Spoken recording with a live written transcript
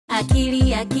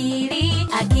Akili, akili,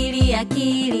 akili,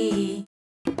 akili.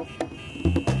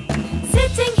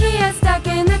 Sitting here stuck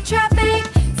in the traffic,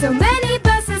 so many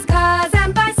buses, cars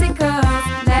and bicycles.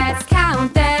 Let's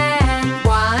count them.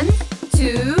 1,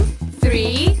 2,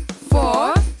 3,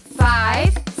 4,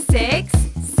 5, 6,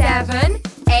 7,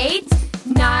 8,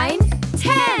 9,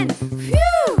 10.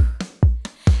 Phew!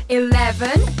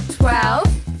 11, 12,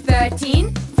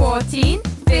 13, 14,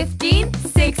 15,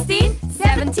 16,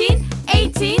 17,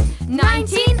 18,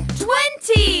 19,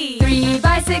 20. 3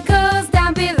 bicycles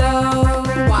down below.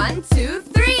 1, 2,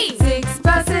 3. 6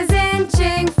 buses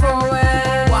inching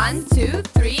forward. 1, 2,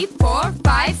 3, 4,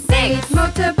 5, 6. 8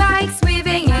 motorbikes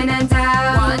weaving in and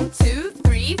out. 1, 2,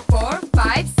 3, 4,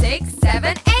 5, 6,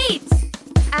 7, 8.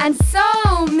 And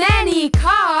so many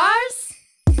cars.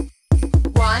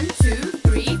 1, 2,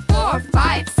 3, 4,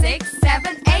 5, 6,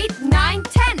 7, 8, 9,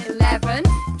 10, 11,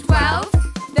 12,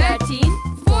 13,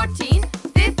 14,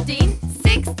 15,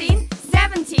 16,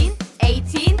 17,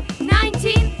 18,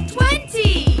 19,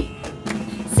 20.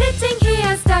 Sitting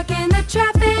here stuck in the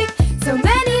traffic, so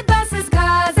many buses,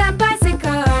 cars and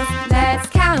bicycles. Let's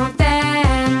count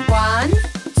them. 1,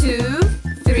 2,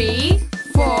 3,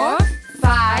 4,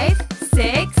 5,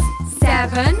 6,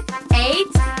 7, 8,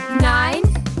 9,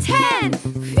 10.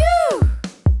 Phew!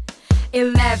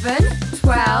 11,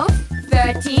 12,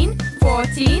 13,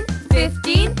 14,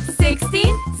 15,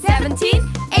 16,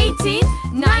 17, 18,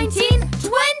 19,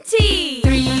 20.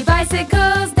 3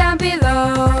 bicycles down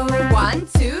below. 1,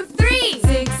 2, 3.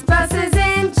 6 buses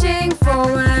inching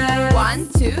forward. 1,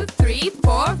 2, 3,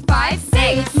 4, 5, 6.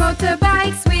 8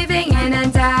 motorbikes weaving in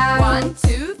and out. 1,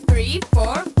 2, 3,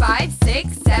 4, 5,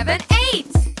 6, 7, 8.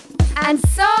 And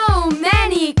so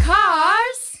many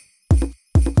cars.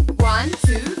 1,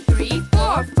 2, 3,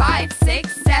 4, 5,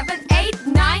 6, 7, 8,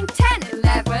 9, 10,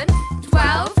 11,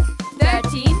 12,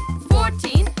 13,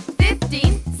 14,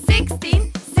 15,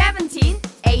 16, 17,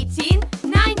 18,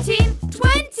 19,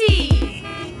 20.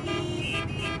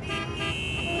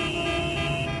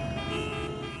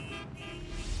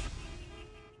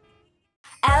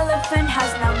 Elephant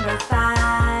has number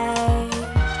 5.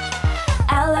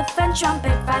 Elephant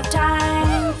trumpet 5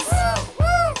 times.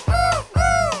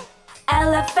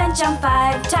 Elephant jump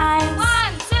 5 times.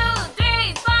 1, 2,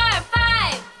 3, 4,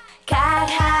 5. Cat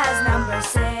has number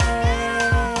 6.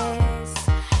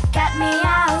 Cat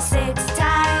meow 6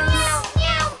 times.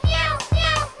 Meow, meow,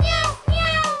 meow, meow,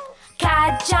 meow.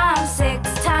 Cat jump 6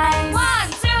 times. 1,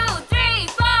 2, 3,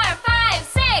 4, 5,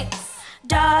 6.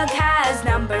 Dog has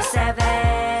number 7.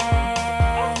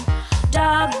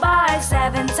 Dog barks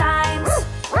 7 times.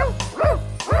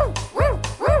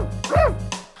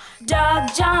 Dog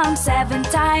jumps 7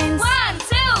 times. 1, 2,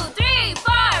 3,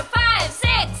 4, 5,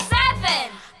 6, 7.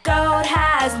 Goat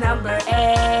has number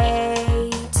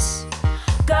 8.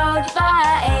 Goat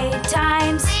barks 8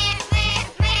 times.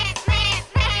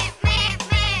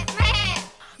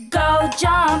 Goat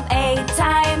jump 8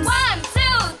 times. 1, 2,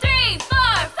 3,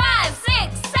 4, 5,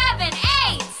 6, 7,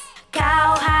 8.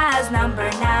 Cow has number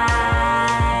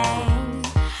 9.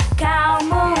 Cow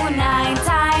moo 9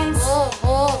 times.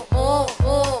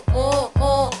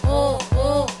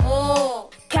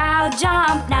 Cow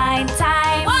jump 9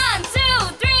 times. 1, 2,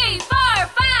 3, 4,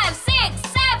 5, 6,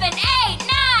 7, 8,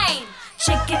 9.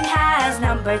 Chicken has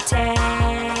number 10.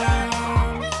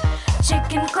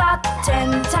 Chicken cluck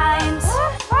 10 times.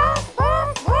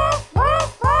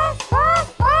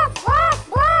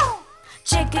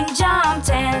 Chicken jump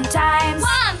 10 times.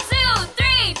 1, 2,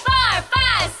 3, 4,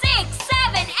 5, 6,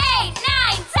 7, 8,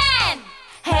 9, 10.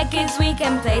 Hey kids, we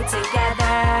can play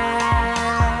together,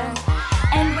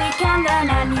 and we can learn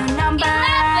a new number.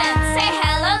 11. Say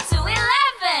hello to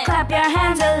 11. Clap your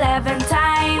hands 11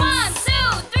 times. 1, 2,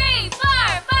 3,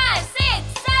 4, 5, 6,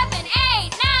 7,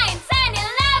 8, 9, 10,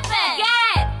 11.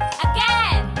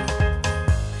 Again.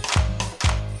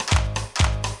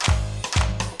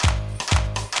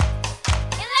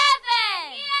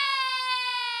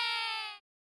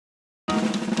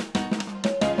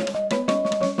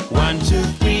 1, 2,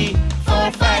 3,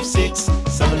 4, 5, 6,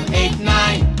 7, 8,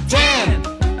 9, 10,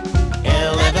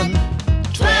 11,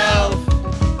 12,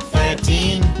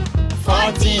 13,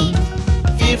 14,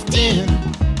 15,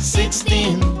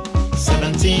 16,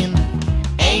 17,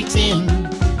 18,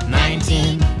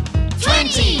 19,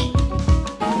 20.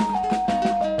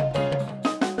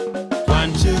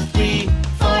 1, 2, 3,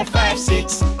 4, 5,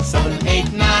 6, 7,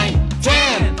 8, 9,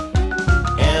 10,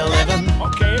 11,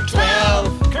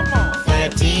 12,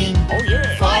 13,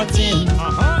 14,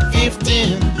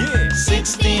 15,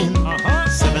 16,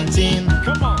 17,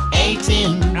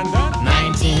 18,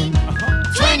 19,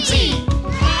 20.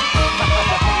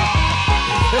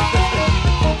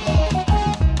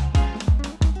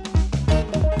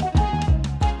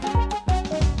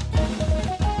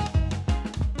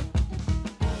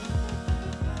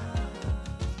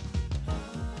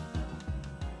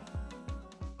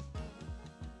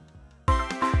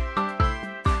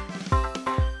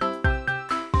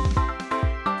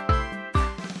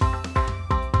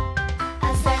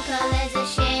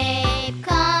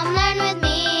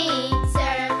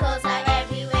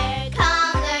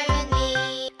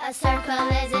 circle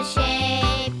is a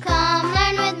shape. Come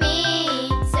learn with me.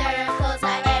 Circles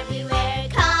are everywhere.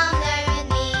 Come learn with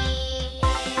me.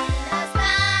 In the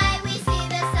sky we see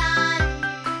the sun.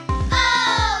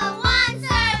 Oh, one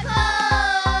circle.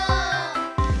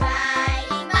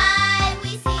 Riding by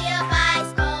we see a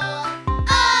bicycle.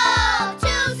 Oh,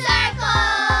 two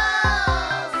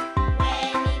circles.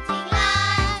 When eating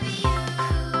lunch we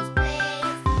use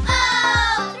plates.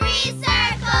 Oh, three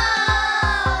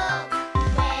circles.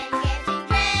 When getting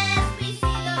dressed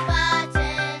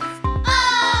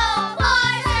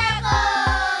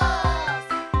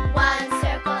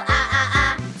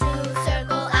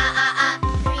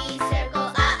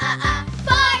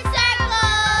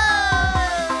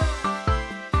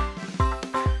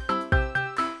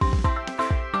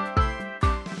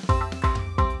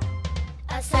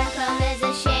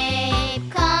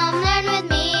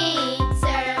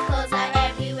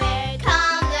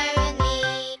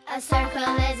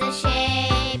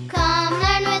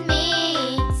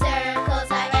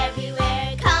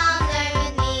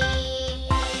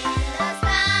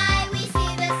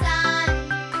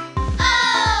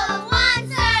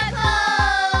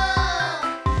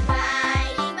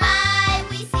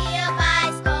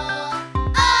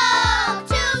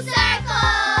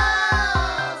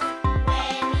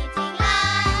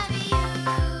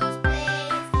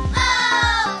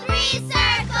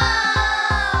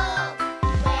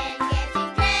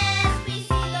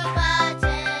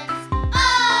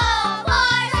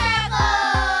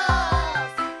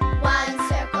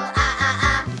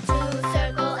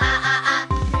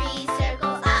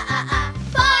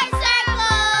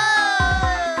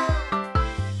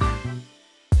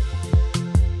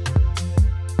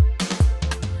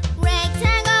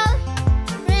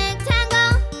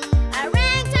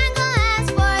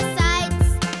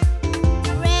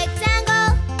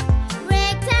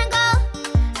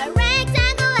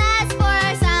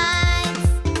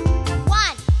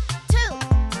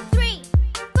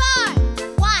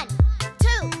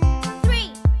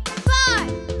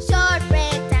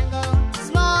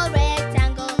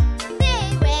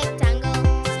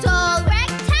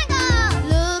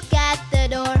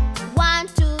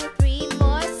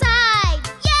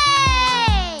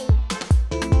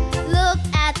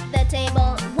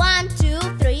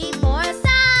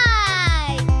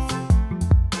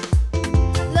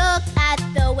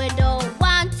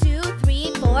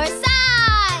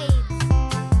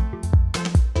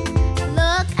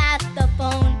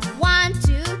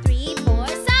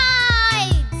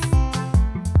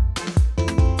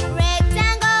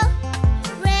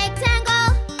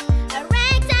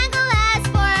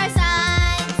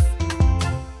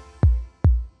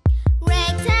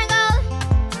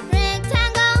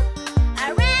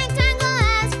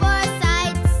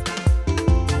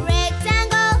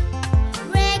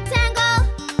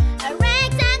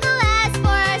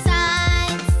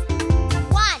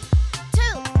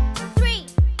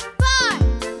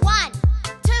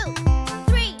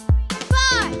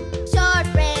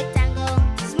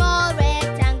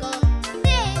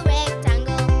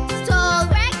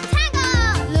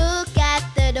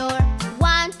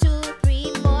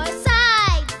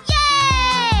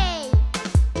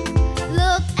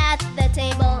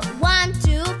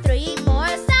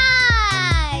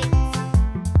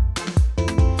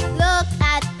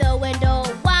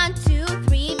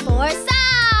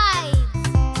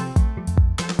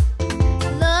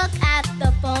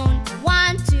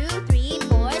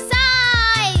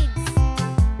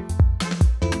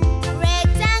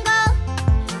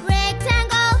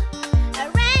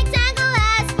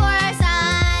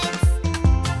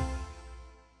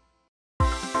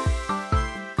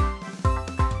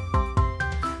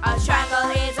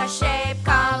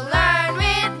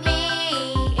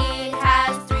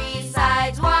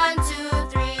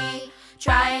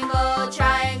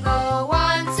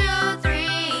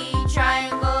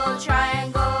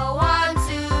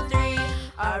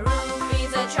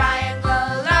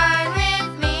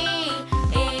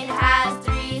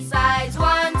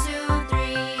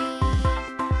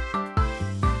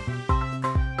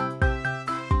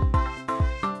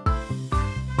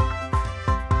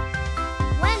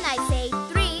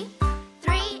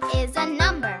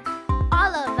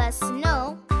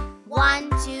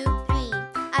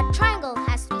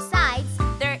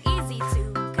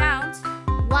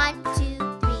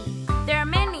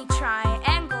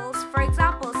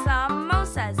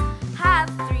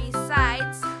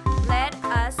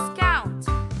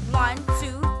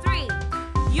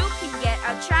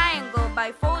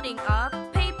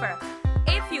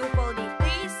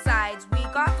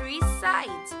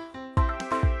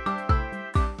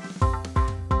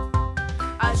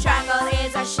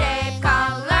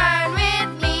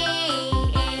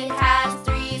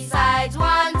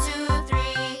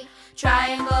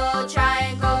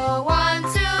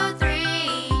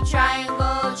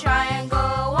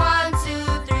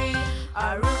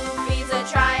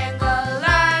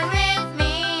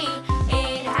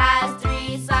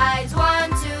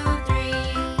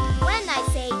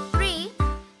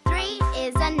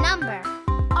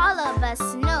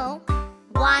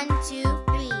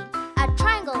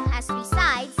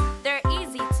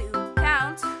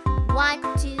 1,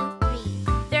 2,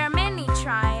 3. There are many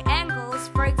triangles.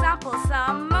 For example,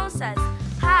 samosas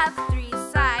have 3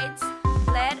 sides.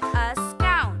 Let us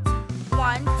count.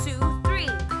 1, 2, 3.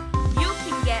 You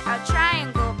can get a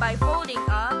triangle by folding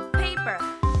a paper.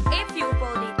 If you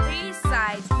folded 3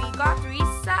 sides, we got 3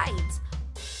 sides.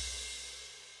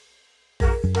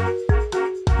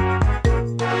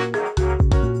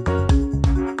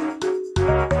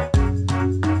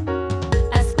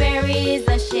 A square is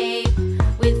a shape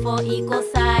with 4 equal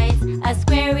sides. A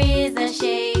square is a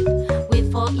shape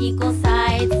with 4 equal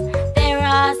sides. There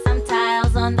are some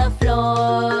tiles on the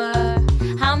floor.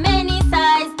 How many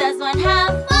sides does one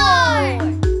have? 4.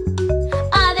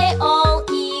 Are they all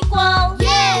equal?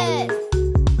 Yes!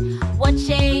 What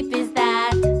shape is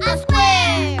that? A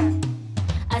square!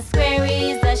 A square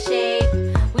is a shape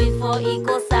with 4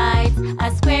 equal sides.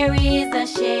 A square is a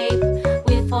shape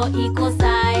with 4 equal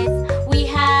sides. We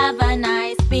have a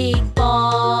nice big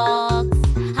box.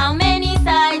 How many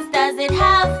sides does it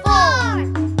have? 4!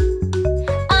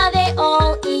 Are they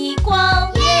all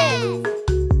equal? Yes!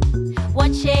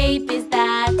 What shape is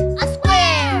that? A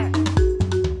square!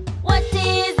 What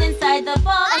is inside the A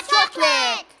box?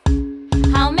 chocolate!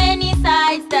 How many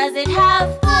sides does it have?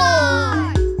 4!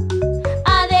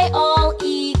 Are they all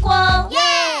equal?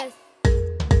 Yes!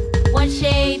 What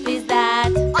shape is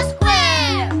that? A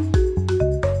square!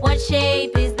 What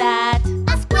shape is that?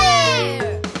 A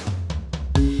square!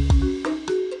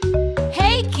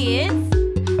 Hey kids,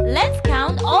 let's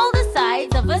count all the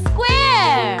sides of a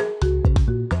square.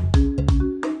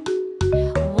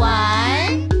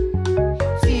 1,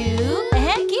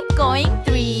 2, keep going.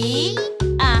 3,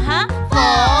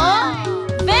 4.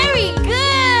 Very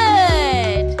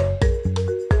good.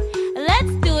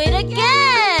 Let's do it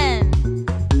again.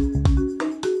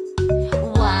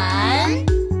 1,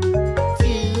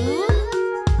 2,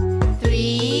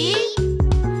 3,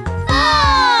 4.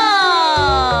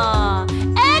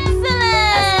 Excellent.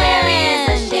 A square is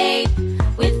a shape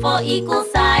with 4 equal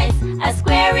sides. A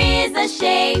square is a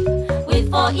shape with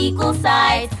 4 equal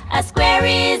sides. A square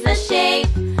is a shape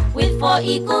with 4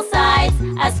 equal sides.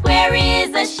 A square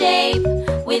is a shape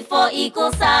with 4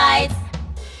 equal sides.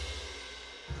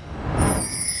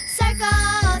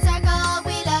 Circle, circle,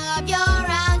 we love your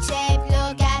round shape.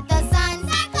 Look at the sun,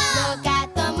 circle. Look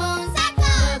at the moon,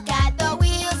 circle. Look at the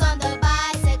wheels on the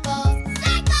bicycle,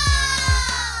 circle.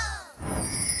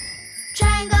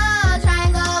 Triangle,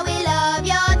 triangle, we love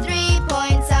your 3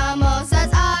 points.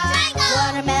 Samosas are triangle.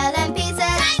 Watermelon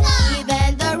pieces, triangle. Even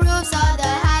the roofs of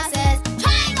the houses,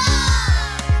 triangle.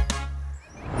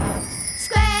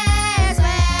 Square,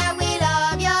 square, we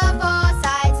love your 4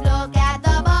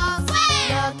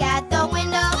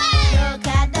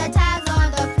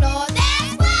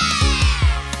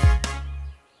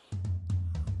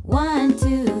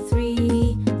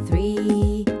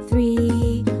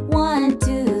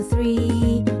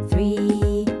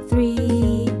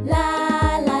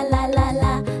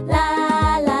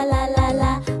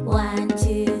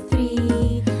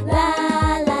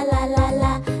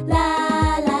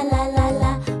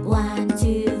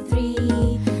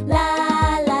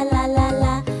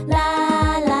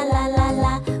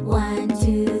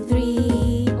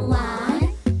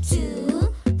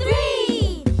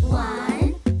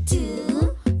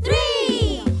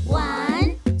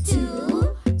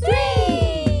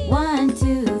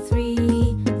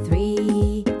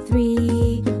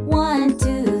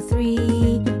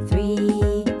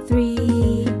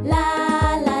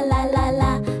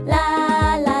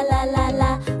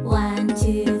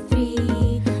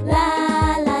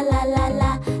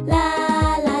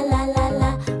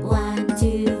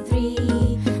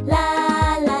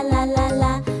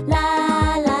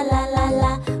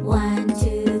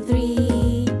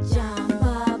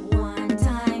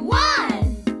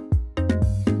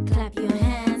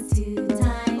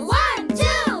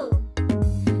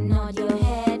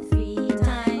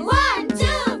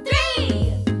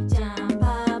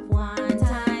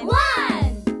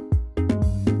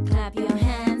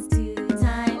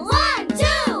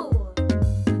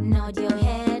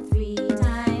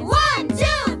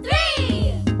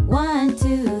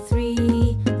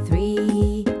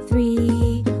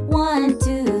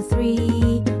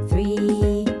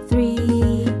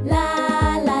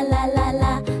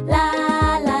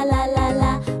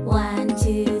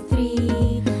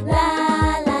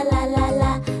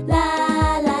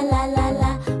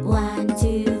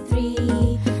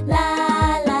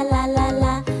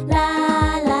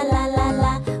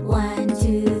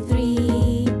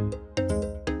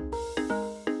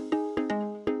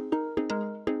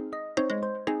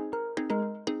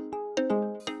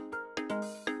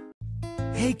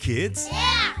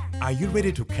 Are you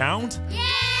ready to count? Yeah!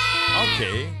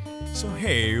 Okay, so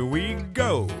here we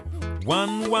go.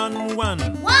 1, 1, 1.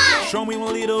 1. Show me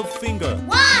one little finger.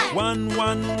 1. 1,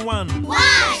 1, 1. 1.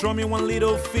 Show me one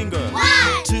little finger. 1.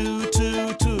 2,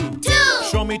 2, 2. 2.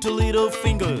 Show me 2 little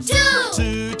fingers. 2.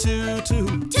 2, 2,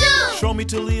 2. 2. Show me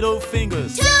 2 little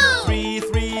fingers. 2. 3,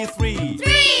 3, 3.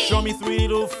 3. Show me 3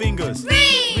 little fingers.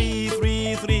 3. 3,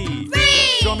 3, 3. 3.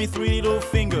 Show me 3 little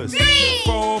fingers. 3.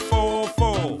 4, 4, 4.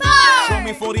 4. Show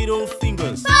me 4 little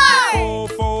fingers. 4. 4,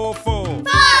 4, 4. 4.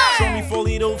 Show me 4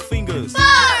 little fingers. 4.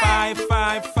 5,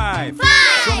 5, 5. 5.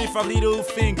 Show me 5 little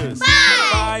fingers. 5.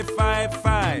 5, 5,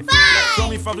 5. 5. Show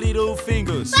me 5 little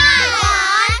fingers. 1,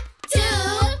 2,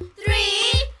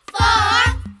 3, 4,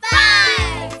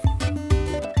 5.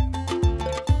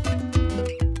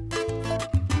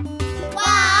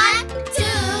 1, 2,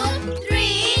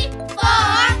 3, 4,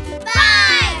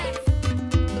 5.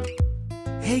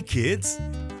 Hey kids,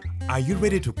 are you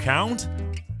ready to count?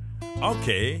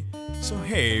 Okay, so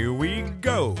here we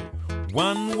go.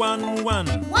 1, 1, 1.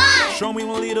 1. Show me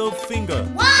one little finger.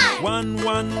 1. 1,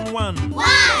 1, 1. 1.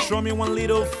 Show me one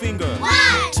little finger. 1.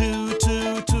 2,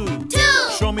 2, 2. 2.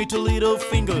 Show me 2 little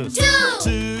fingers. 2.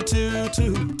 2, 2,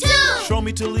 2. 2. Show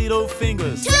me 2 little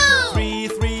fingers. 2. 3,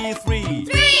 3, 3.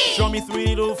 3. Show me 3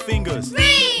 little fingers.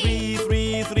 3. 3,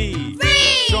 3, 3. 3.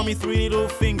 Show me 3 little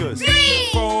fingers. 3.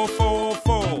 4, 4, 4.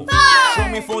 4. Show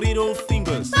me 4 little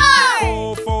fingers. 4.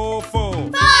 4, 4, 4.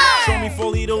 4. Show me 4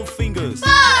 little fingers.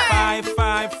 4. 5,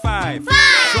 5, 5. 5.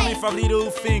 Show me 5 little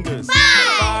fingers. 5.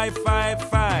 5, 5,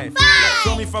 5. 5.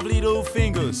 Show me 5 little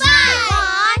fingers. 1,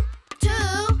 2,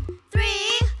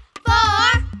 3,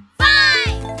 4,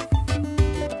 5.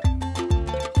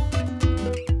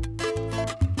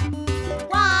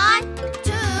 1,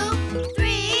 2,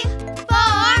 3,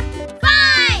 4,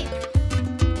 5.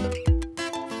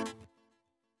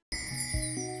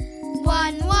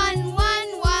 1, 1,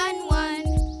 1, 1, 1.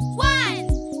 1.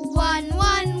 1,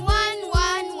 1, 1,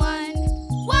 1, 1.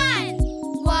 1.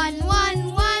 1, 1,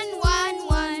 1, 1,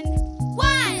 1.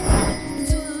 1.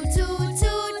 2, 2,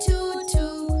 2, 2,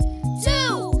 2.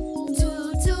 2.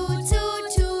 2, 2,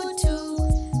 2, 2, 2.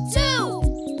 2.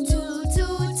 2, 2,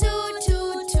 2,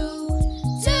 2, 2.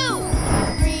 2.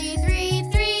 3, 3,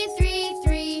 3, 3,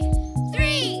 3.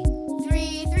 3.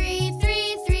 3, 3, 3,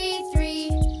 3, 3.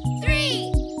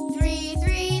 3. 3,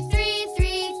 3, 3, 3,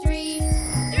 3.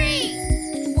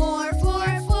 3. 4,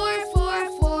 4, 4, 4,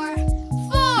 4.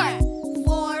 4.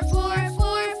 4, 4,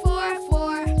 4, 4,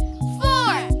 4.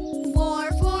 4. 4,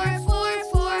 4, 4,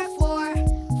 4, 4.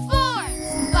 4.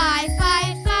 5,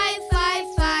 5, 5, 5,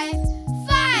 5.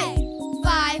 5.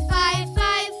 5, 5,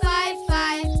 5, 5,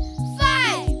 5.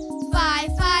 5. 5,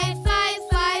 5, 5,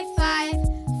 5, 5.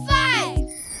 5.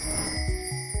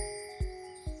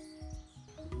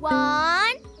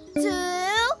 1,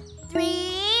 2,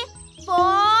 3, 4,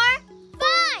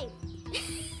 5.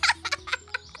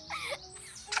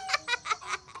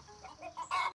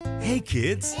 Hey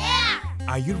kids, Yeah!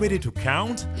 are you ready to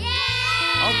count? Yeah!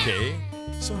 Okay,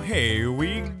 so here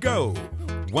we go.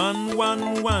 1,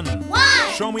 1, 1. 1.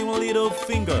 Show me one little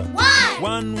finger. 1.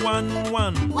 1, 1,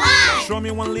 1. 1. Show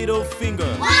me one little finger.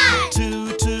 1.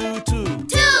 2, 2, 2.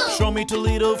 2. Show me 2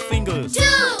 little fingers. 2.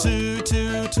 2,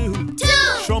 2, 2. 2.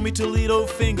 Show me 2 little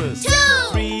fingers. 2.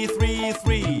 3, 3,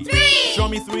 3. 3. Show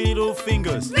me 3 little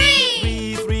fingers. 3.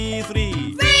 3, 3,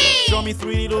 3. 3. Show me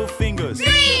 3 little fingers.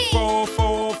 3. 4,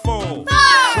 4, 4. 4.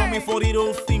 Show me 4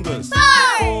 little fingers. 4.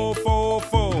 4, 4,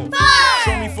 4. 4.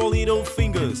 Show me 4 little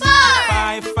fingers. 4.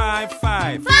 5, 5,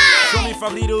 5. 5. Show me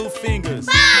 5 little fingers.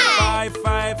 5. 5,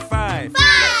 5, 5. 5.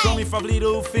 Show me 5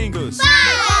 little fingers. 1,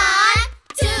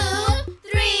 2,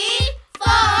 3, 4,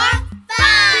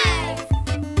 5.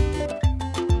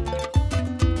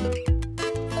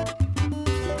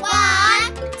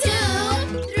 1, 2,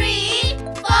 3,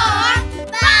 4,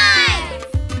 5.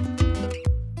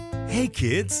 Hey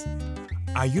kids,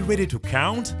 are you ready to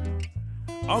count?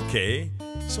 Okay,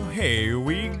 so here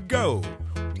we go.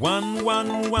 1,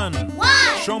 1, 1. 1.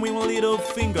 Show me one little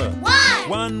finger. 1.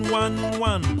 1, 1,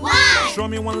 1. 1. Show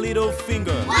me one little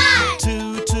finger. 1.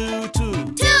 2, 2,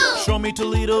 2. 2. Show me 2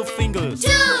 little fingers. 2.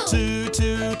 2,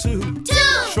 2, 2. 2.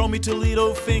 Show me 2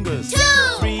 little fingers. 2.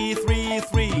 3, 3,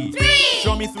 3. 3.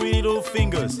 Show me 3 little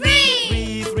fingers. 3.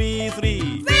 3, 3,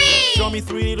 3. 3. Show me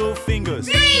 3 little fingers.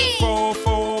 3. 4,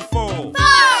 4, 4. 4.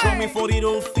 Show me 4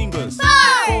 little fingers. 4.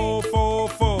 4, 4, 4.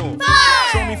 4.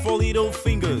 Show me 4 little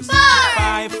fingers. 4.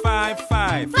 5, 5,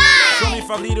 5. 5. Show me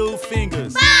 5 little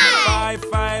fingers. 5,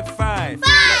 5, 5. 5.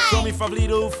 Show me 5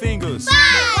 little fingers. 1,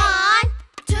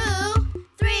 2,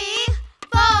 3,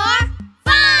 4,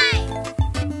 5.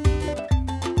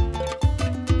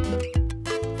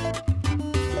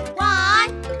 1,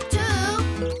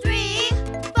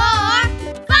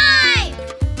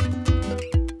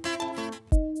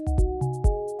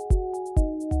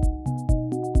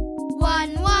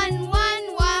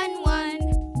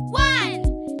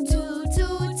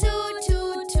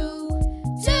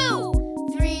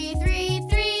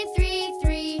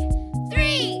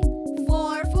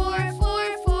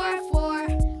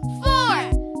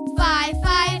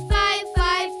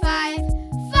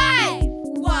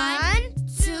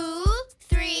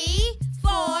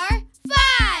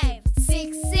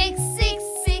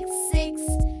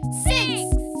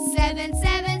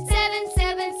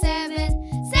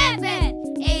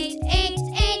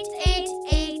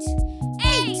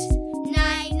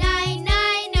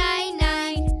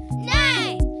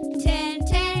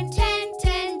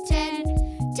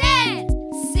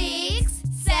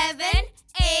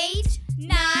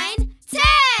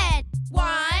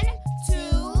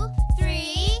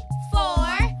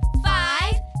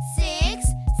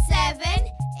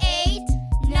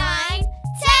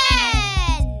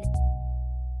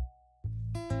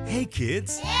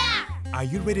 kids. Yeah! Are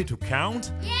you ready to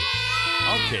count?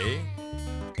 Yeah! Okay.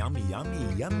 Yummy,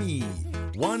 yummy, yummy.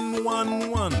 1, 1,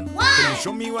 1. Can you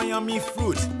show me one yummy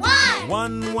fruit? 1!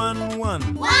 1, 1, 1.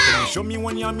 Can you show me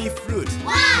one yummy fruit?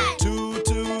 1! 2,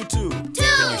 2, 2.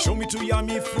 Can you show me 2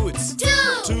 yummy fruits? 2!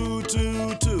 2,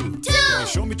 2, 2. 2! Can you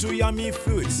show me 2 yummy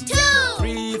fruits? 2!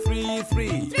 3, 3,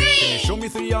 3. 3! Can you show me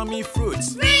 3 yummy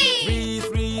fruits? 3! 3,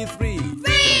 3, 3. Can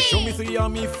you show me 3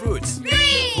 yummy fruits? 3!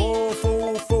 4,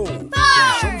 4, 4. Can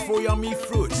you show me 4 yummy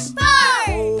fruits?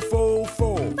 4! 4, 4,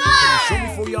 4. Can you show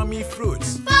me 4 yummy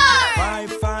fruits? 4!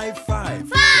 5, 5, 5.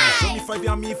 Can you show me 5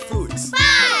 yummy fruits?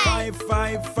 5,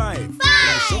 5, 5.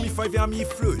 Can you show me 5 yummy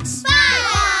fruits? 1,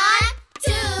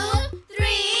 2, 3,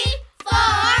 4,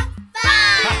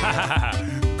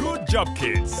 5! Good job,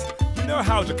 kids. You know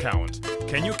how to count.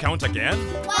 Can you count again?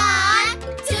 1,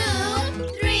 2,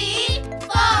 3, 4,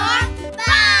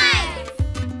 5!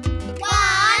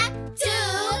 1, 2,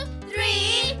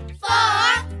 3, 4,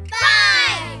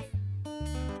 5!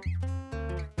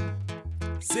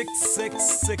 6, 6,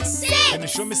 6. 6. Can you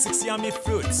show me 6 yummy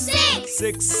fruits? 6.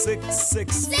 6, 6,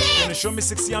 6. 6. Can you show me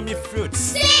 6 yummy fruits?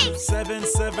 6. 7,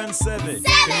 7, 7.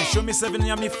 Can you show me 7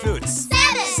 yummy fruits?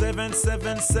 7. 7,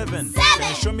 7, 7. 7. Can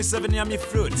you show me 7 yummy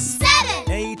fruits?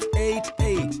 7. 8, 8,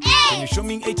 8. Can you show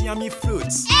me 8 yummy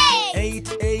fruits? 8. 8,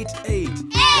 8, 8.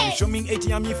 Can you show me 8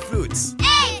 yummy fruits?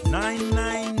 8. 9,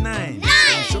 9, 9.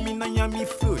 Can you show me 9 yummy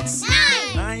fruits?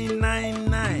 9. 9, 9,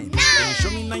 9. Can you show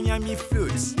me 9 yummy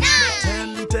fruits?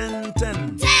 10, 10,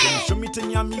 10. Can you show me 10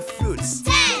 yummy fruits?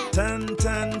 10,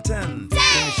 10, 10.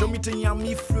 Can you show me 10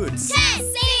 yummy fruits? 6,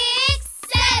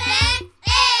 7,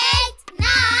 8, 9,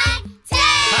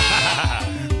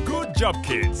 10! Good job,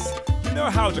 kids. You know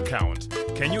how to count.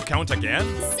 Can you count again?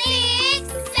 6,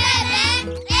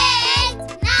 7, 8,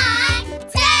 9,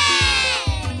 10!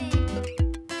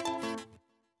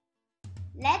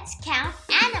 Let's count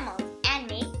animals and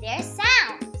make their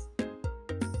sounds.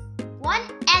 1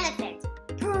 elephant.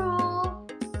 Purr.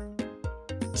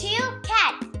 2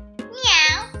 cats.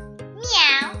 Meow,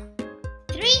 meow.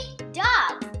 3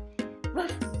 dogs.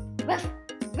 Ruff, ruff,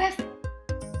 ruff.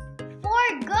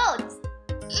 4 goats.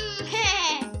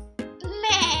 Meh,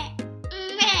 meh,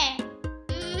 meh,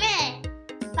 meh.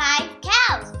 5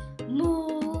 cows.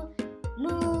 Moo,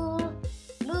 moo,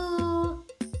 moo,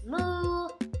 moo,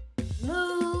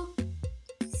 moo.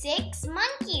 6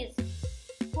 monkeys.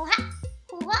 Hoo-ha,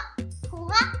 hoo-ha,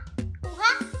 hoo-ha,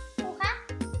 hoo-ha, hoo-ha,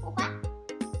 hoo-ha.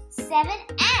 7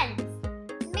 ants.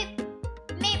 Mip,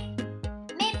 mip,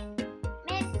 mip,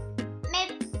 mip, mip,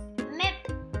 mip,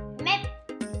 mip.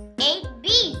 8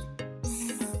 bees.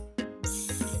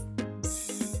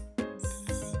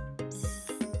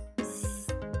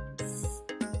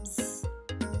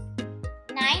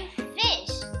 9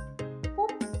 fish.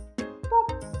 Boop, boop,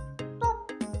 boop, boop,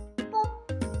 boop,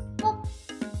 boop,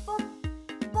 boop,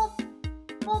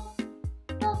 boop,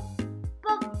 boop,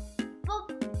 boop, boop.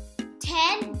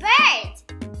 10 birds.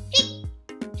 Tweet,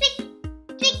 tweet,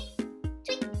 tweet,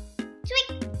 tweet, tweet,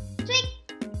 tweet,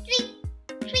 tweet,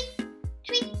 tweet,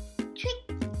 tweet, tweet.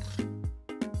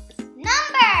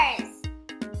 Numbers.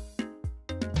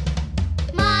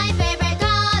 My favorite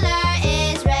color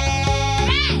is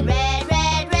red. Red,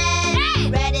 red,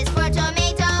 red. Red is for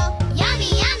tomato. Yummy,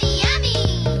 yummy, yummy.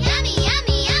 Yummy,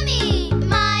 yummy, yummy.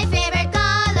 My favorite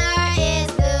color is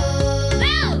blue.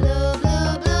 Blue, blue,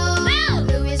 blue, blue.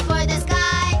 Blue is for the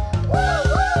sky. Woo!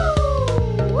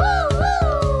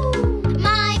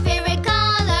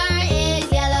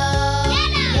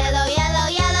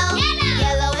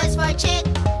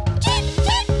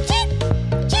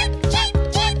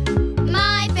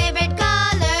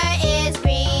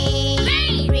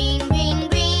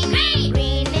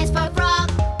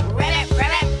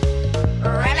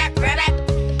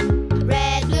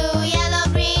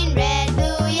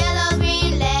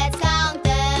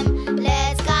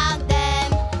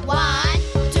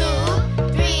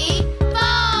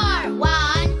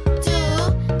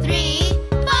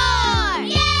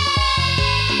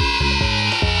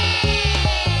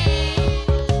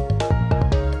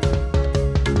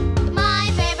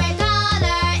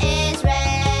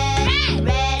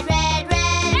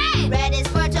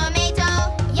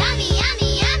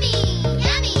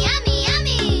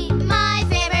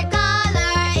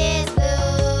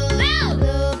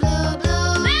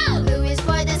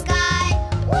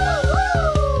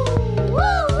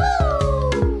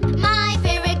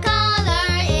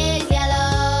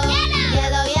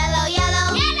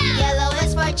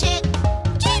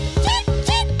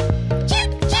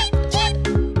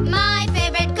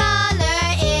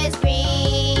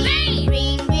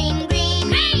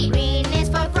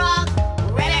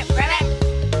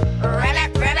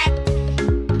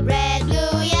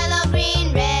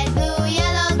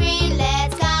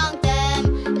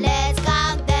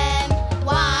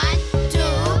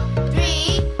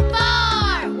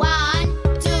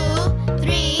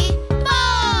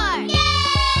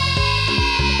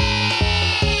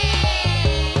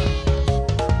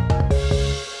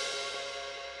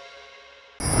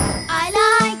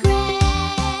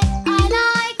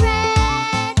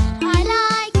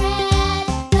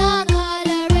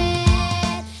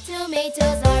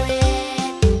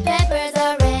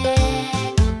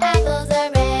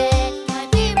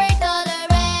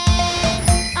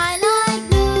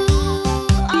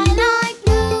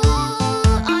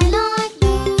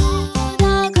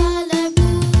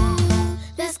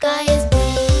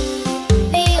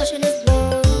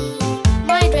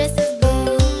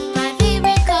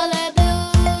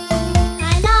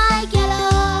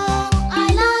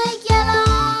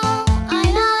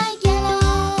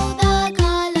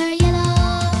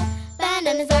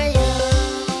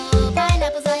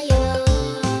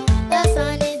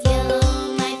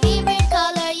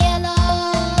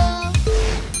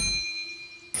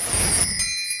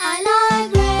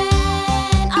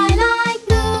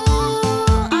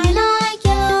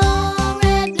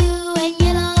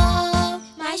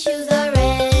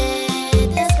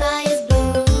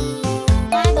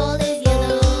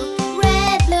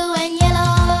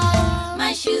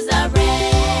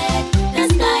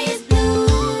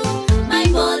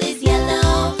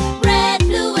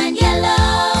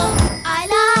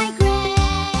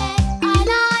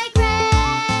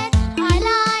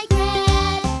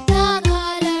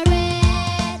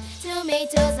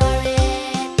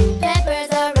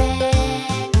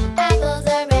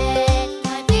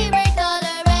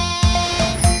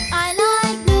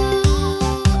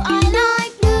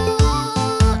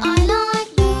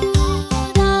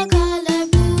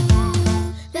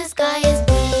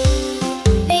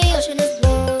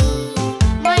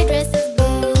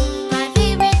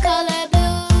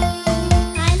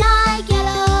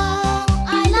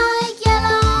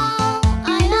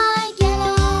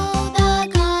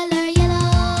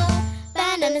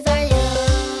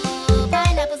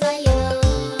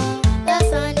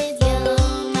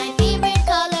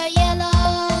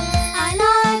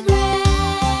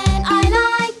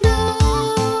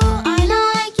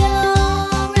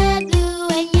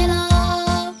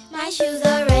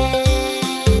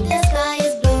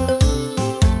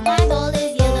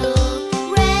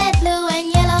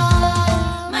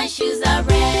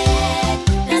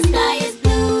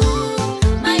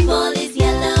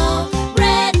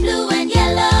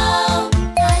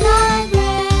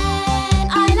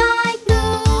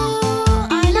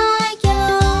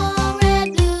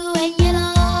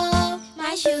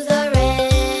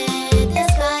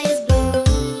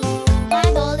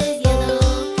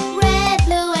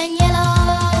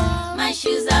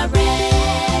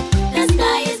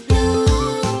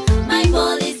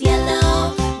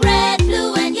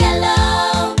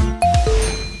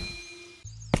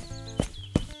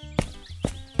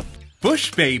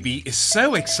 Bush Baby is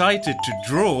so excited to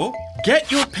draw.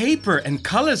 Get your paper and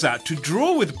colors out to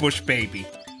draw with Bush Baby.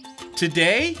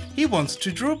 Today, he wants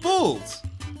to draw balls.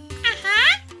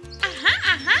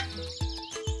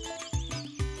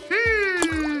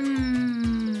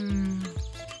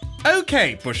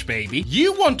 Okay, Bush Baby,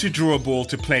 you want to draw a ball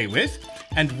to play with,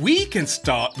 and we can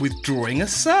start with drawing a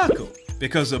circle,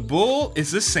 because a ball is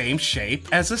the same shape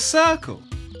as a circle.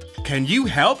 Can you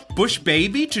help Bush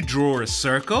Baby to draw a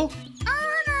circle?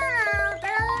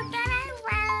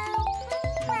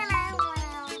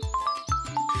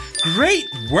 Great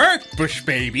work, Bush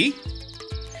Baby!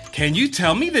 Can you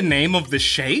tell me the name of the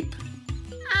shape?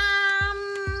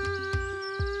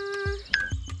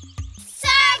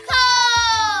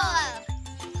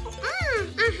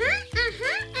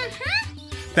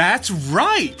 That's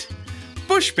right!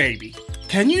 Bush Baby,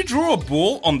 can you draw a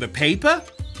ball on the paper?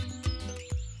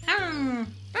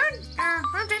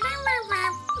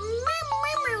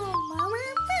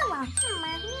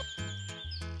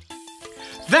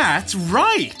 That's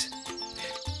right!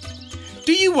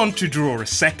 Do you want to draw a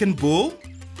second ball?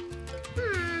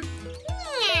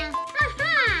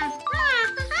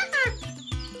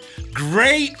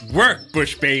 Great work,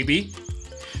 Bush Baby!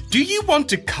 Do you want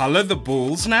to color the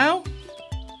balls now?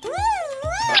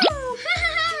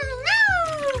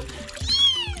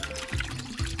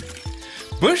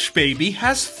 Bush Baby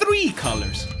has 3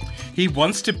 colors. He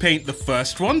wants to paint the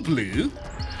first one blue.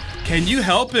 Can you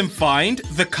help him find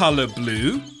the color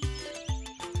blue?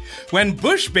 When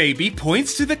Bush Baby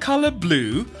points to the color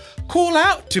blue, call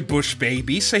out to Bush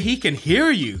Baby so he can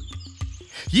hear you.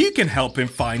 You can help him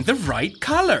find the right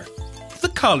color, the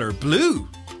color blue.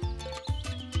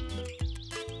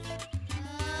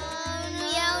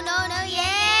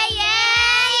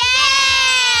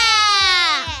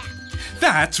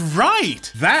 That's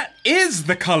right! That is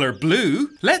the color blue.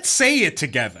 Let's say it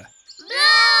together.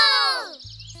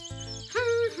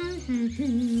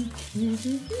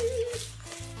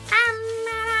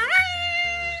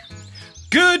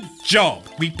 Good job!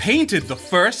 We painted the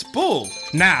first ball.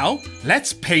 Now,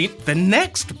 let's paint the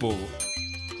next ball.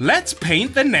 Let's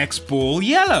paint the next ball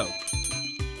yellow.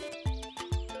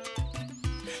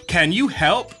 Can you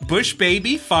help Bush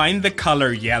Baby find the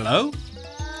color yellow?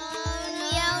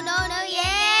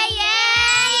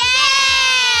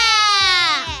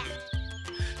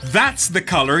 That's the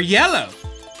color yellow.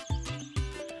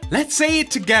 Let's say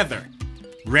it together.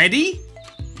 Ready?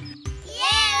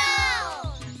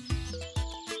 Yellow!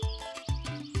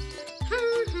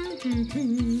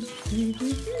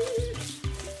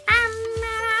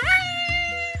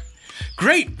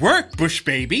 Great work, Bush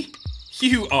Baby.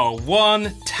 You are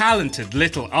one talented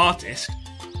little artist.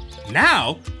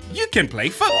 Now you can play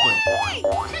football.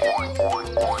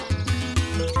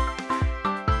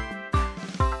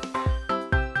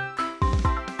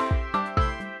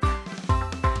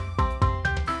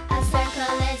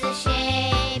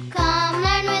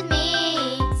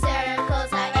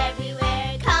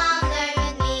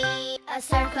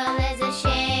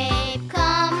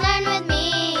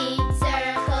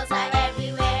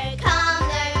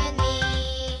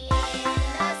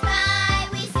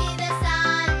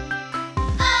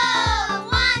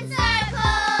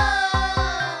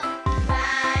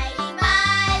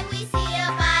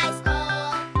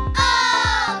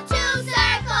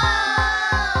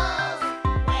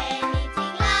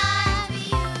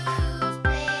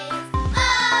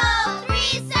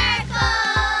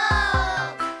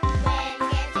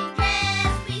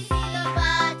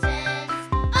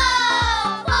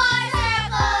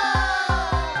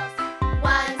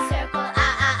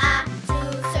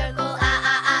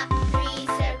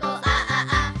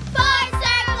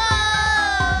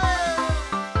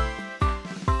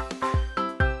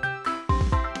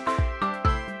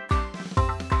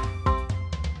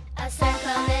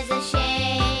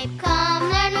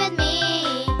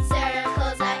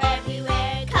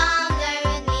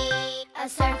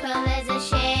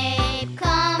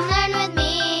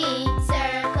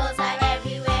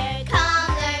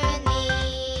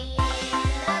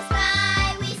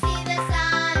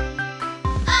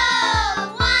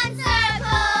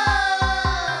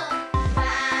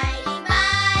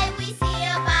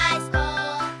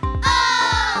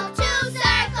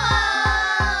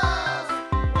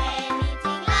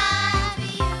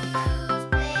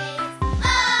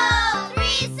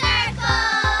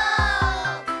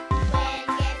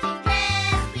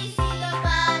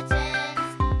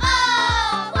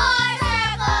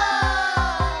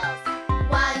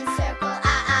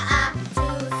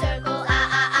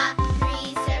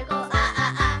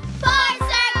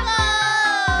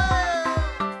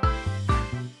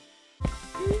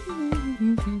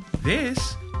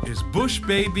 is Bush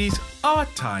Baby's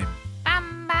art time.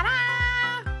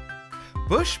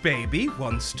 Bush Baby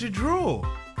wants to draw.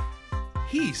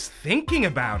 He's thinking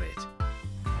about it.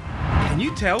 Can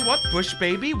you tell what Bush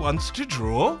Baby wants to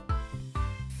draw?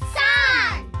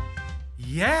 Sun!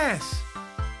 Yes!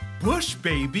 Bush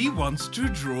Baby wants to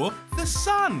draw the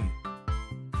sun.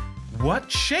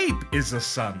 What shape is a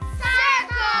sun?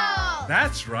 Circle!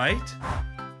 That's right.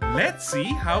 Let's see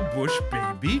how Bush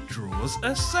Baby draws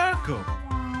a circle.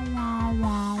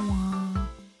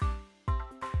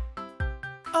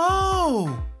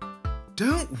 Oh!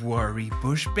 Don't worry,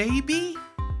 Bush Baby.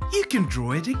 You can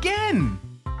draw it again.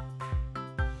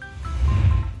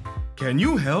 Can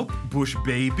you help Bush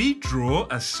Baby draw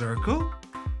a circle?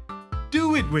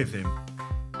 Do it with him.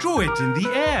 Draw it in the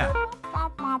air.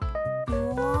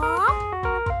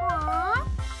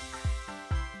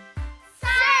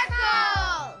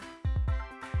 Circle!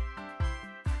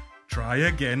 Try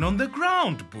again on the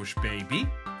ground, Bush Baby.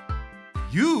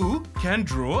 You can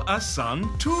draw a sun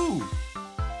too.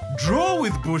 Draw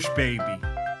with Bush Baby.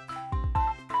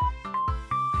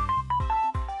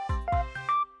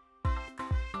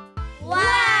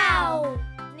 Wow!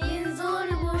 Ni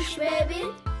nzuri, Bush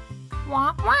Baby.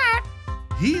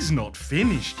 He's not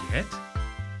finished yet.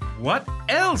 What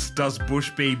else does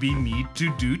Bush Baby need to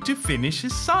do to finish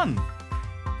his sun?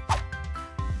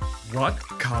 What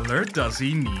color does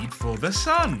he need for the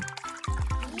sun?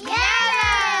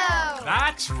 Yellow!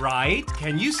 That's right.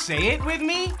 Can you say it with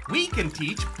me? We can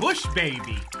teach Bush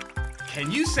Baby. Can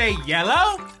you say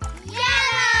yellow?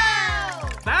 Yellow!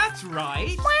 That's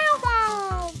right.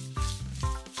 Beautiful!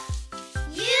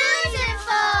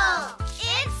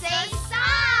 It's a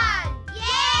sun!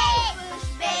 Yay, Bush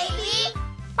Baby!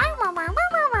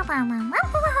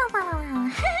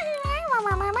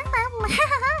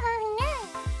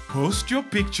 Post your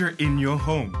picture in your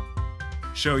home.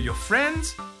 Show your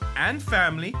friends and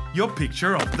family your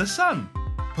picture of the sun.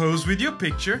 Pose with your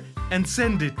picture and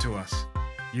send it to us.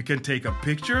 You can take a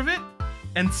picture of it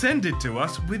and send it to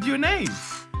us with your name,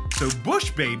 so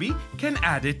Bush Baby can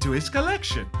add it to his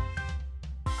collection.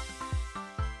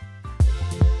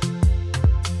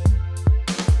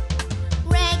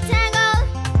 Rectangle,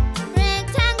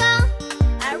 rectangle,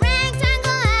 a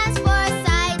rectangle has 4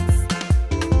 sides.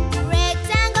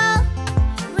 Rectangle,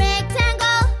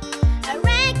 rectangle, a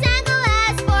rectangle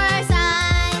has 4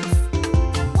 sides.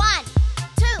 1,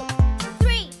 2,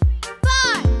 3,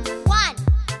 4. 1,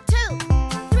 2,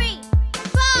 3,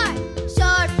 4.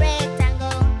 Short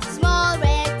rectangle, small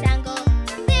rectangle,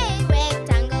 big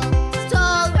rectangle,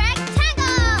 tall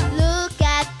rectangle. Look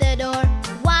at the door.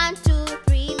 1, 2,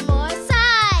 3, 4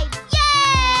 sides.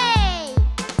 Yay!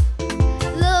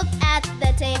 Look at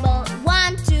the table.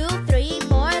 1, 2, 3,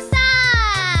 4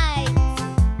 sides.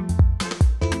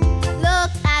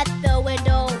 Look at the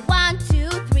window. 1, 2,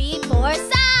 3, 4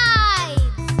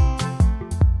 sides.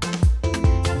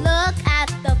 Look at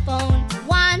the phone.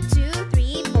 1, 2,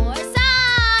 3, 4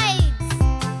 sides.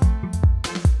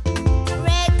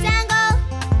 Rectangle,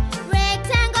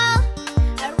 rectangle,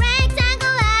 a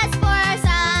rectangle has 4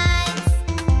 sides.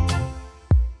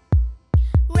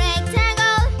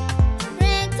 Rectangle,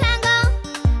 rectangle,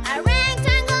 a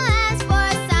rectangle has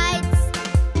 4 sides.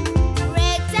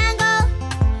 Rectangle,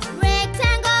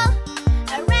 rectangle,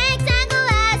 a rectangle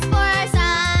has 4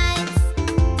 sides.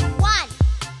 1,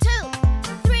 2,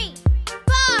 3,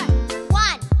 4.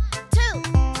 1, 2,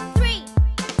 3,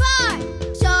 4.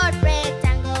 Short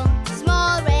rectangle,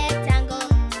 small rectangle,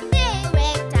 big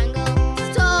rectangle,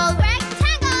 tall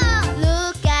rectangle.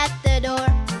 Look at the door.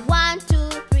 1, 2,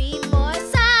 3, 4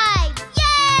 sides.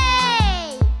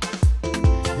 Yay!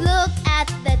 Look at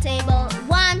the table.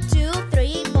 1, 2,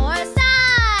 3, 4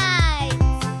 sides.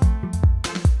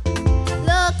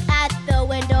 Look at the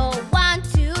window. 1,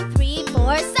 2, 3,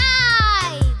 4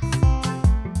 sides.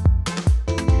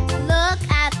 Look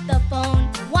at the phone.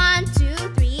 1, 2,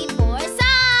 3, 4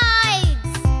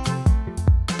 sides.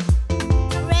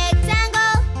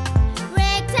 Rectangle,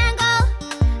 rectangle,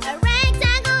 a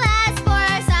rectangle has 4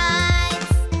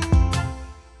 sides.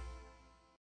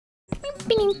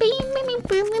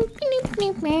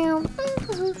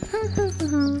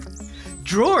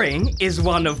 Drawing is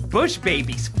one of Bush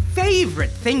Baby's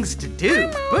favorite things to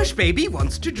do. Bush Baby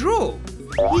wants to draw.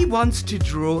 He wants to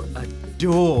draw a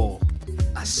door.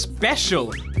 A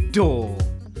special door.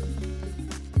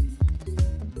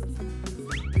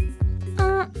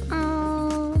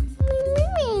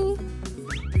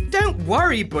 Don't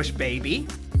worry, Bush Baby.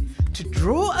 To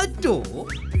draw a door,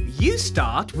 you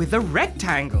start with a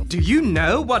rectangle. Do you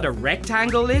know what a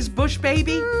rectangle is, Bush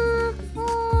Baby?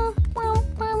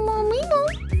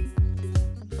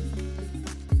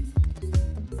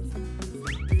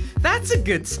 That's a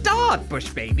good start, Bush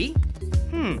Baby.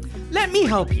 Let me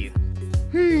help you.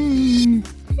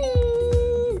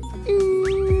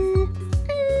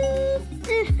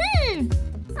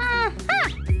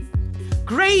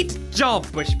 Great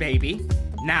job, Bush Baby.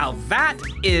 Now that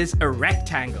is a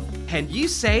rectangle. Can you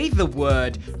say the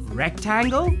word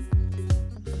rectangle?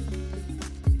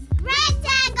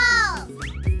 Rectangle!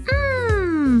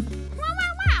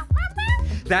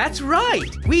 That's right.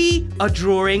 We are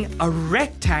drawing a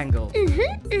rectangle.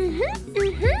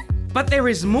 But there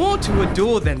is more to a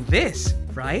door than this,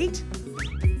 right?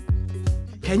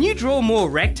 Can you draw more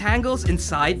rectangles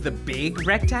inside the big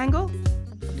rectangle?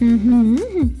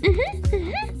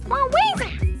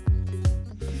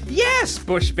 Yes,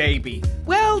 Bush Baby.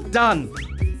 Well done.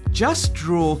 Just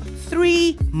draw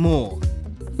 3 more.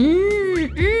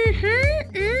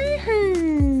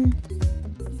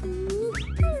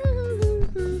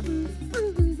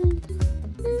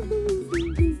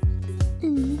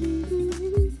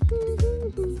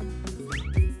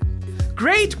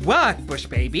 Great work, Bush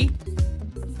Baby.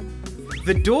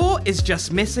 The door is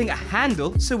just missing a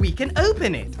handle so we can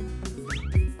open it.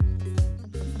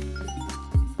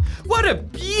 What a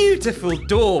beautiful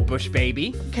door, Bush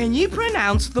Baby. Can you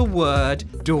pronounce the word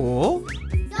door?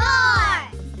 Door!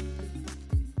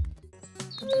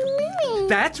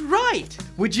 That's right.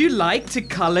 Would you like to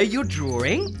color your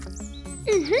drawing?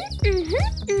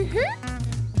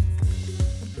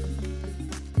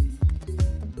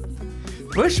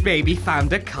 Bush Baby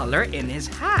found a color in his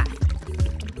hat.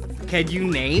 Can you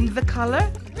name the color?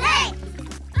 Red!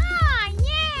 Oh,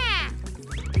 yeah!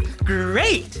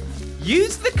 Great!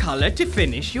 Use the color to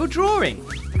finish your drawing.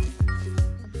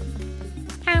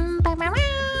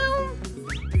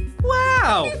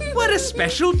 Wow! What a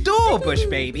special door, Bush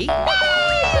Baby.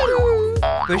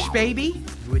 Bush Baby,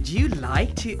 would you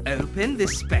like to open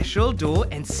this special door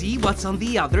and see what's on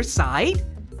the other side?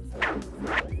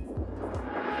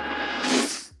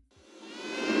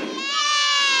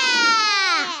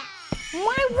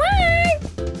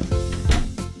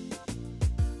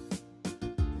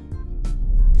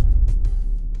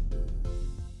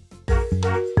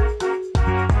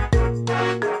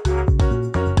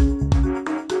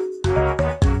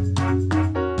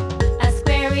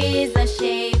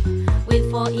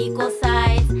 Equal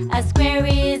sides. A square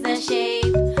is a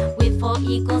shape with 4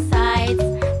 equal sides.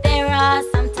 There are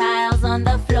some tiles on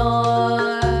the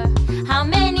floor. How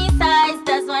many sides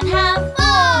does one have? 4.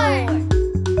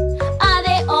 Are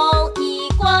they all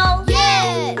equal?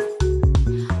 Yes!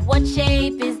 What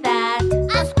shape is that?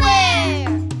 A square!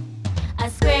 A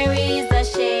square is a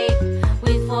shape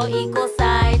with 4 equal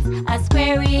sides. A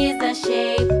square is a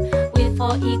shape with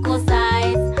 4 equal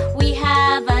sides. We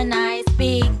have a nice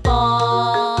big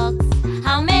box.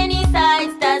 How many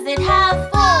sides does it have?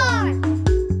 4!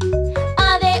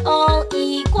 Are they all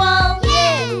equal?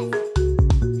 Yes!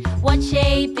 What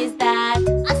shape is that?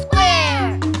 A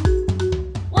square!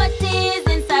 What is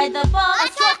inside the box? A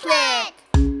chocolate!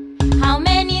 How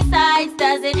many sides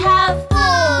does it have? 4!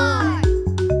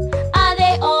 Are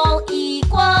they all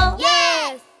equal?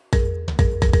 Yes!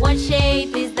 What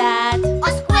shape is that?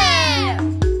 A square!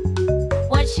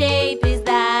 What shape is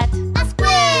that? A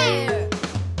square!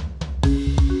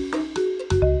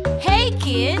 Hey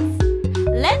kids,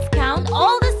 let's count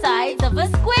all the sides of a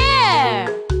square.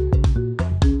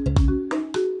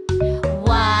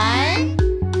 1,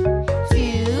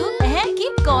 2,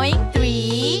 keep going.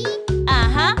 3,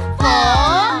 4.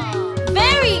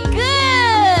 Very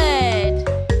good.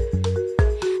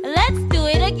 Let's do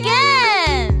it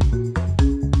again.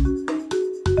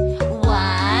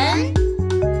 1,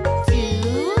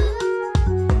 2,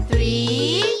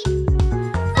 3,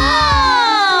 4.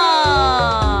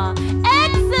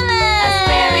 Excellent. A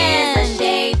square is a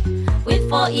shape with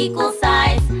 4 equal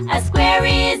sides. A square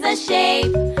is a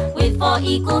shape with 4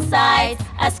 equal sides.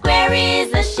 A square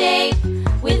is a shape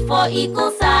with 4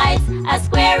 equal sides. A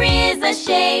square is a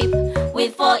shape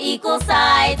with 4 equal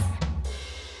sides.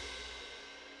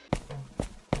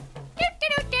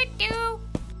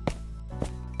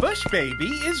 Bush Baby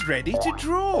is ready to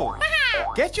draw.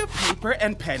 Get your paper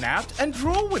and pen out and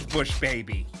draw with Bush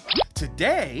Baby.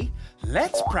 Today,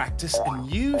 let's practice a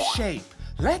new shape.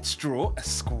 Let's draw a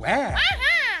square.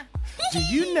 Do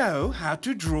you know how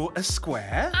to draw a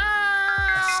square?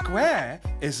 A square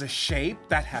is a shape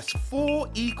that has 4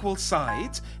 equal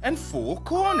sides and 4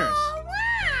 corners.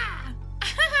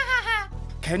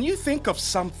 Can you think of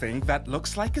something that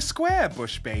looks like a square,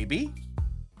 Bush Baby?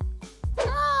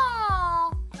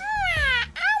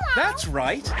 That's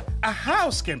right. A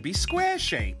house can be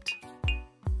square-shaped.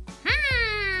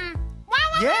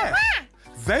 Yes,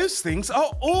 those things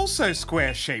are also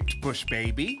square-shaped, Bush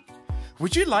Baby.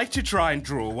 Would you like to try and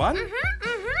draw one?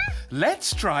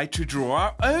 Let's try to draw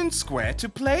our own square to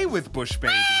play with, Bush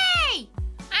Baby. Hey!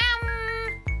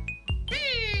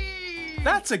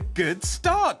 That's a good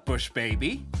start, Bush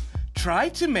Baby. Try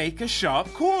to make a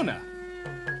sharp corner.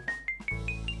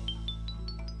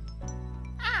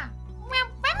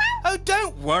 Oh,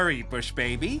 don't worry, Bush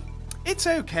Baby. It's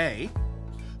okay.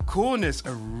 Corners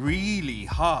are really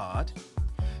hard.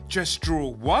 Just draw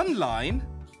one line.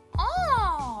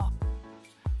 Oh!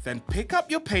 Then pick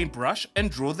up your paintbrush and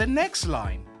draw the next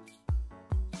line.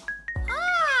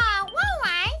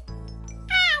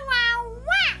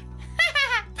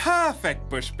 Perfect,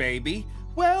 Bush Baby.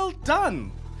 Well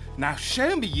done. Now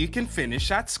show me you can finish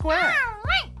that square.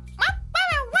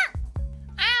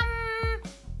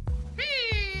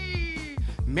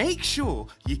 Make sure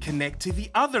you connect to the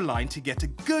other line to get a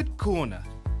good corner.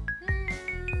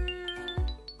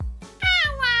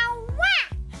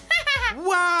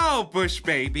 Wow, Bush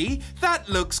Baby, that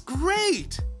looks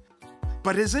great.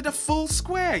 But is it a full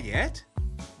square yet?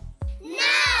 No!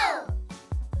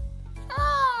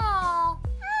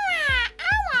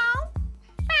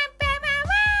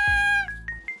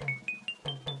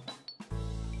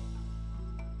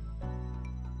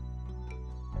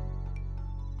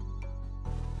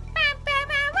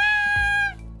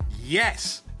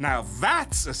 Yes, now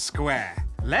that's a square.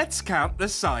 Let's count the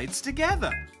sides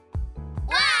together.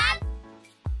 1,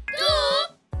 2,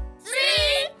 3,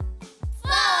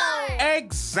 4.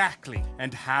 Exactly.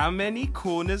 And how many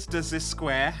corners does this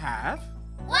square have?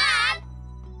 1,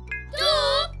 2,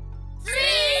 3,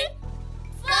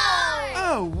 4.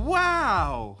 Oh,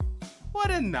 wow!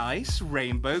 What a nice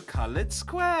rainbow-colored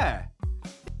square.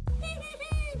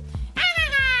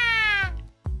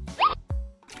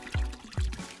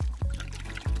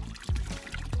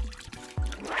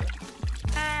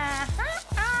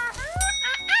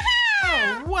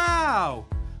 Oh, wow!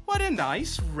 What a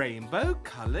nice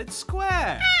rainbow-colored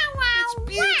square. It's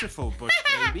beautiful, Bush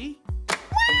Baby.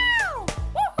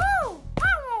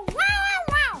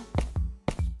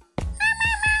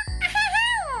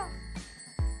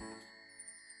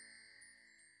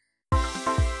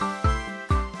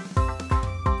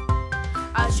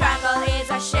 A triangle is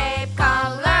a shape,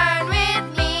 come learn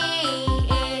with me.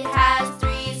 It has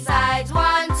 3 sides,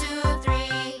 1, 2,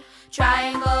 3.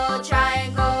 Triangle,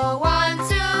 triangle, 1,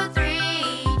 2, 3.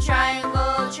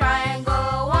 Triangle,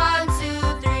 triangle, 1,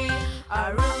 2, 3.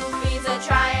 A roof is a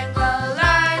triangle.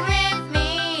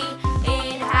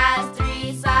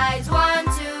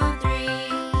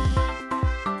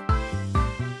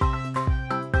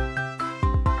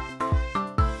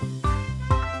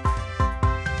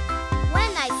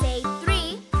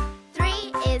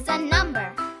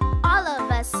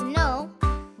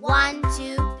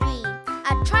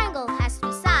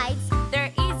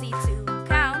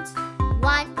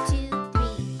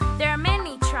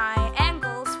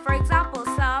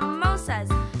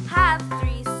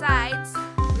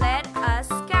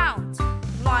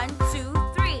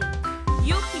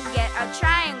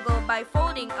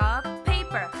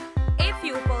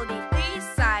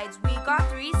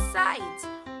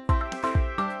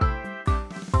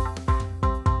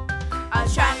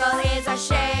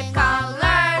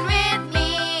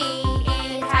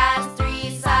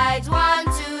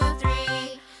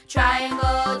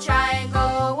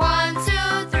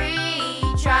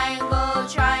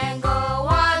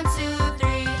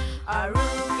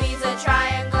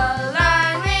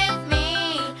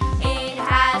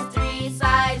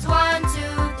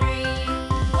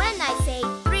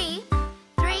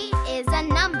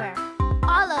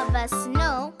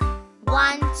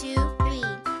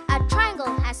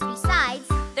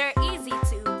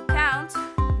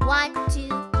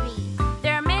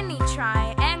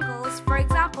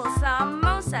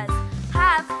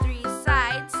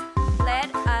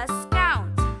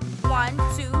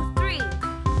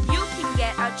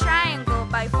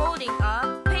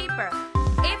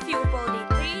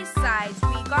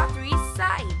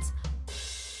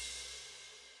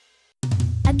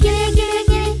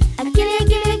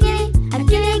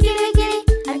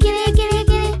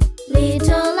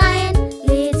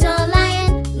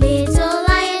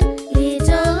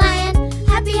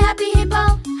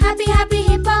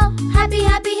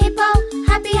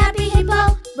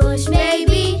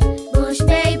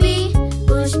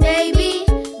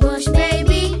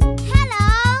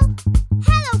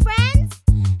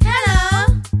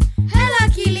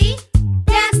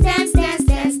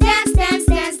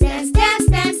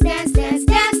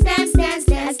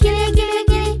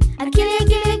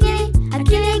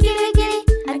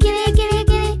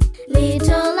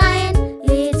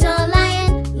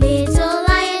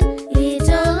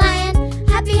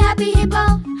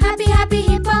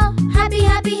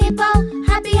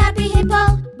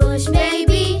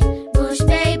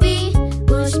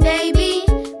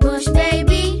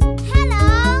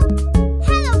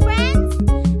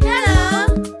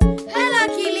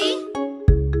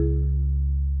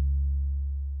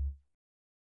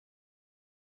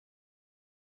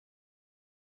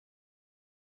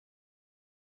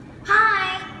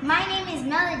 my name is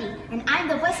Melody, and I'm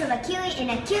the voice of Akili in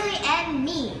Akili and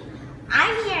Me.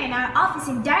 I'm here in our office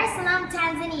in Dar es Salaam,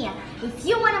 Tanzania. If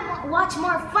you want to watch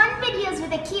more fun videos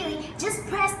with Akili, just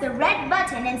press the red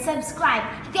button and subscribe.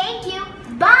 Thank you.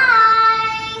 Bye!